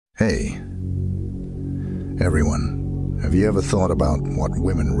Hey, everyone, have you ever thought about what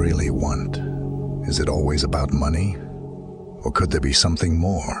women really want? Is it always about money? Or could there be something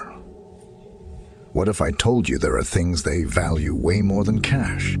more? What if I told you there are things they value way more than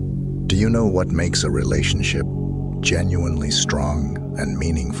cash? Do you know what makes a relationship genuinely strong and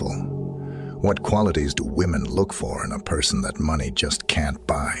meaningful? What qualities do women look for in a person that money just can't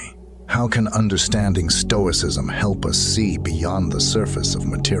buy? How can understanding Stoicism help us see beyond the surface of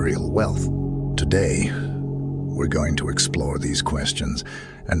material wealth? Today, we're going to explore these questions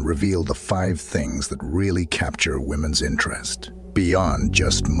and reveal the 5 things that really capture women's interest, beyond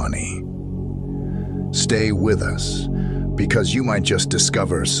just money. Stay with us, because you might just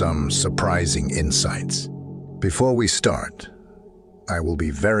discover some surprising insights. Before we start, I will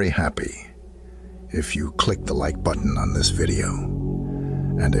be very happy if you click the like button on this video.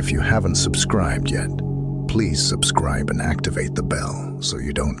 And if you haven't subscribed yet, please subscribe and activate the bell so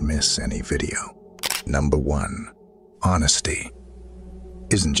you don't miss any video. Number 1, honesty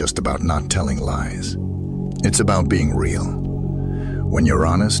isn't just about not telling lies. It's about being real. When you're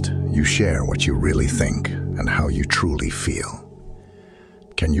honest, you share what you really think and how you truly feel.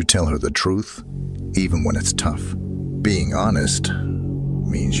 Can you tell her the truth, even when it's tough? Being honest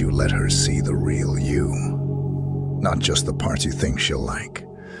means you let her see the real you, not just the parts you think she'll like.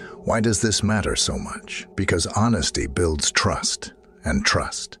 Why does this matter so much? Because honesty builds trust, and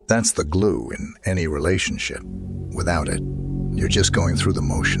trust, that's the glue in any relationship. Without it, you're just going through the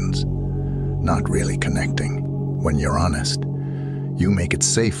motions, not really connecting. When you're honest, you make it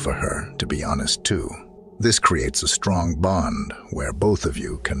safe for her to be honest too. This creates a strong bond where both of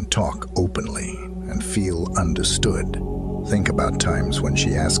you can talk openly and feel understood. Think about times when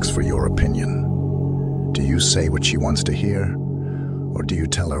she asks for your opinion. Do you say what she wants to hear? Or do you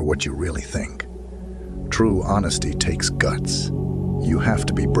tell her what you really think? True honesty takes guts. You have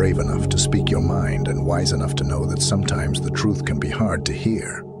to be brave enough to speak your mind and wise enough to know that sometimes the truth can be hard to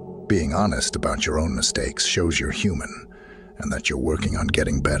hear. Being honest about your own mistakes shows you're human and that you're working on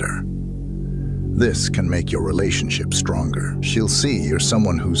getting better. This can make your relationship stronger. She'll see you're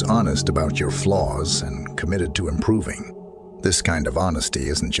someone who's honest about your flaws and committed to improving. This kind of honesty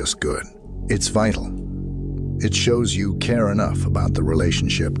isn't just good, it's vital. It shows you care enough about the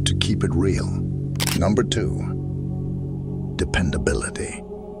relationship to keep it real. Number 2, dependability.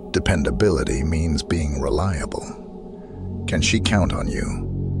 Dependability means being reliable. Can she count on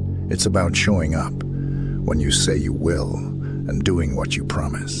you? It's about showing up when you say you will and doing what you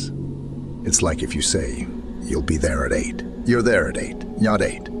promise. It's like if you say you'll be there at 8. You're there at 8, not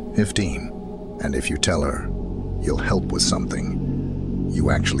 8:15. And if you tell her you'll help with something, you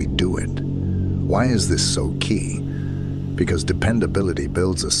actually do it. Why is this so key? Because dependability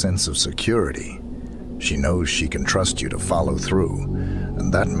builds a sense of security. She knows she can trust you to follow through,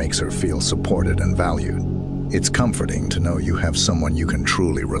 and that makes her feel supported and valued. It's comforting to know you have someone you can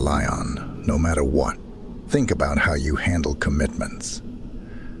truly rely on, no matter what. Think about how you handle commitments.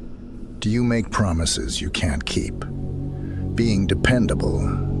 Do you make promises you can't keep? Being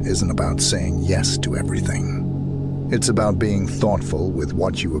dependable isn't about saying yes to everything. It's about being thoughtful with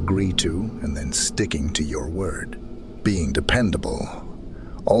what you agree to and then sticking to your word. Being dependable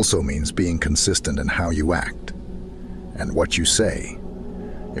also means being consistent in how you act and what you say.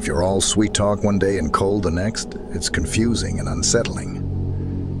 If you're all sweet talk one day and cold the next, it's confusing and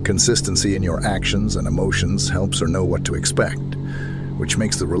unsettling. Consistency in your actions and emotions helps her know what to expect, which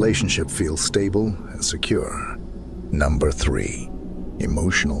makes the relationship feel stable and secure. Number 3,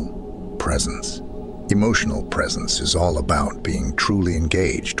 emotional presence. Emotional presence is all about being truly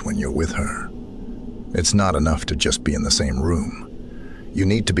engaged when you're with her. It's not enough to just be in the same room. You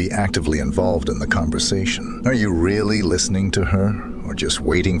need to be actively involved in the conversation. Are you really listening to her, or just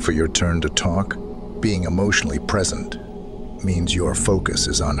waiting for your turn to talk? Being emotionally present means your focus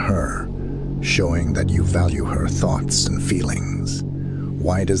is on her, showing that you value her thoughts and feelings.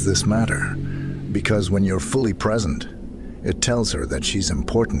 Why does this matter? Because when you're fully present, it tells her that she's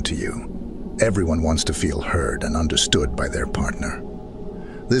important to you. Everyone wants to feel heard and understood by their partner.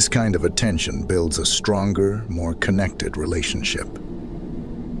 This kind of attention builds a stronger, more connected relationship.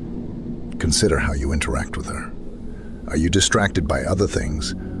 Consider how you interact with her. Are you distracted by other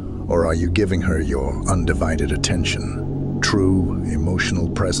things, or are you giving her your undivided attention? True emotional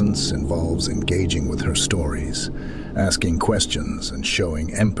presence involves engaging with her stories, asking questions, and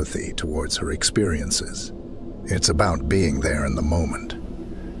showing empathy towards her experiences. It's about being there in the moment,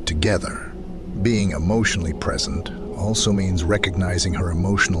 together. Being emotionally present also means recognizing her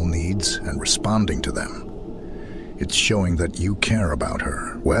emotional needs and responding to them. It's showing that you care about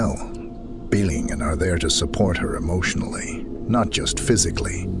her well, feeling and are there to support her emotionally, not just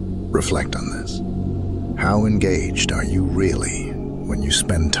physically. Reflect on this. How engaged are you really when you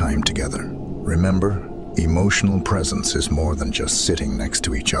spend time together? Remember, emotional presence is more than just sitting next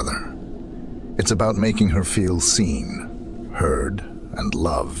to each other. It's about making her feel seen, heard, and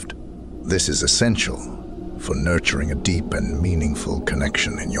loved. This is essential for nurturing a deep and meaningful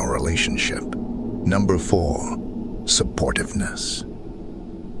connection in your relationship. Number 4, supportiveness.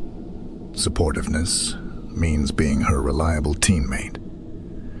 Supportiveness means being her reliable teammate.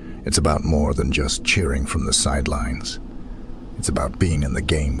 It's about more than just cheering from the sidelines. It's about being in the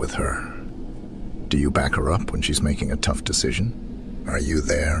game with her. Do you back her up when she's making a tough decision? Are you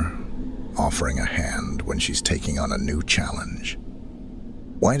there, offering a hand when she's taking on a new challenge?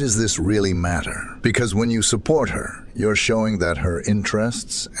 Why does this really matter? Because when you support her, you're showing that her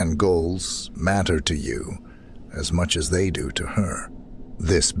interests and goals matter to you as much as they do to her.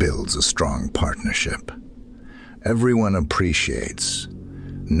 This builds a strong partnership. Everyone appreciates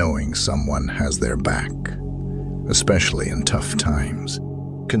knowing someone has their back, especially in tough times.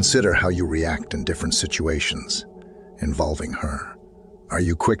 Consider how you react in different situations involving her. Are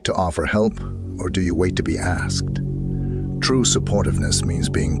you quick to offer help, or do you wait to be asked? True supportiveness means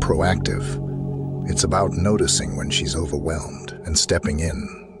being proactive. It's about noticing when she's overwhelmed and stepping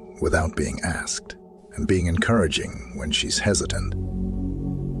in without being asked, and being encouraging when she's hesitant.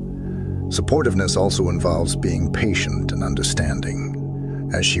 Supportiveness also involves being patient and understanding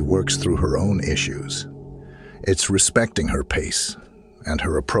as she works through her own issues. It's respecting her pace and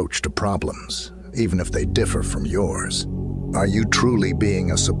her approach to problems, even if they differ from yours. Are you truly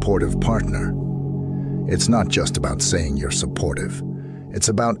being a supportive partner? It's not just about saying you're supportive. It's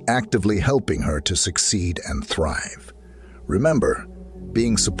about actively helping her to succeed and thrive. Remember,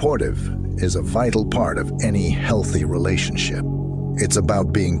 being supportive is a vital part of any healthy relationship. It's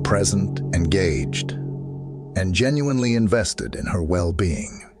about being present, engaged, and genuinely invested in her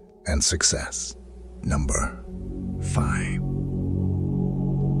well-being and success. Number 5.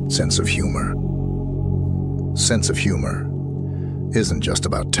 Sense of humor. Sense of humor isn't just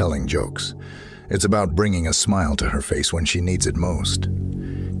about telling jokes. It's about bringing a smile to her face when she needs it most.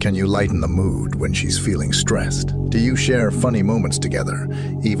 Can you lighten the mood when she's feeling stressed? Do you share funny moments together,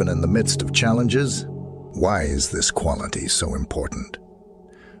 even in the midst of challenges? Why is this quality so important?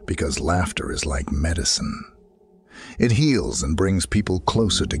 Because laughter is like medicine. It heals and brings people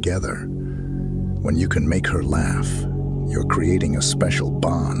closer together. When you can make her laugh, you're creating a special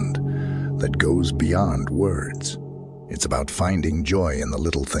bond that goes beyond words. It's about finding joy in the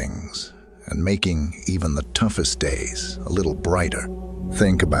little things and making even the toughest days a little brighter.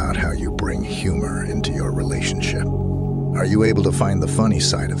 Think about how you bring humor into your relationship. Are you able to find the funny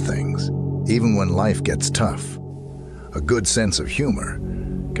side of things, even when life gets tough? A good sense of humor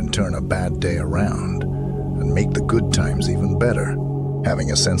can turn a bad day around and make the good times even better.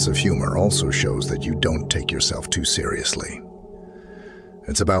 Having a sense of humor also shows that you don't take yourself too seriously.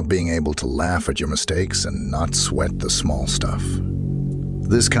 It's about being able to laugh at your mistakes and not sweat the small stuff.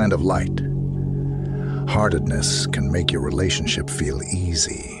 This kind of light-heartedness can make your relationship feel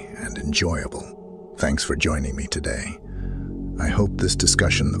easy and enjoyable. Thanks for joining me today. I hope this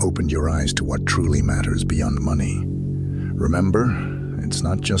discussion opened your eyes to what truly matters beyond money. Remember, it's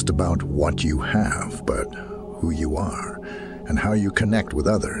not just about what you have, but who you are and how you connect with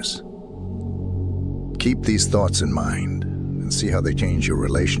others. Keep these thoughts in mind and see how they change your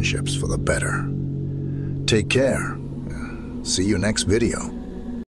relationships for the better. Take care. See you next video.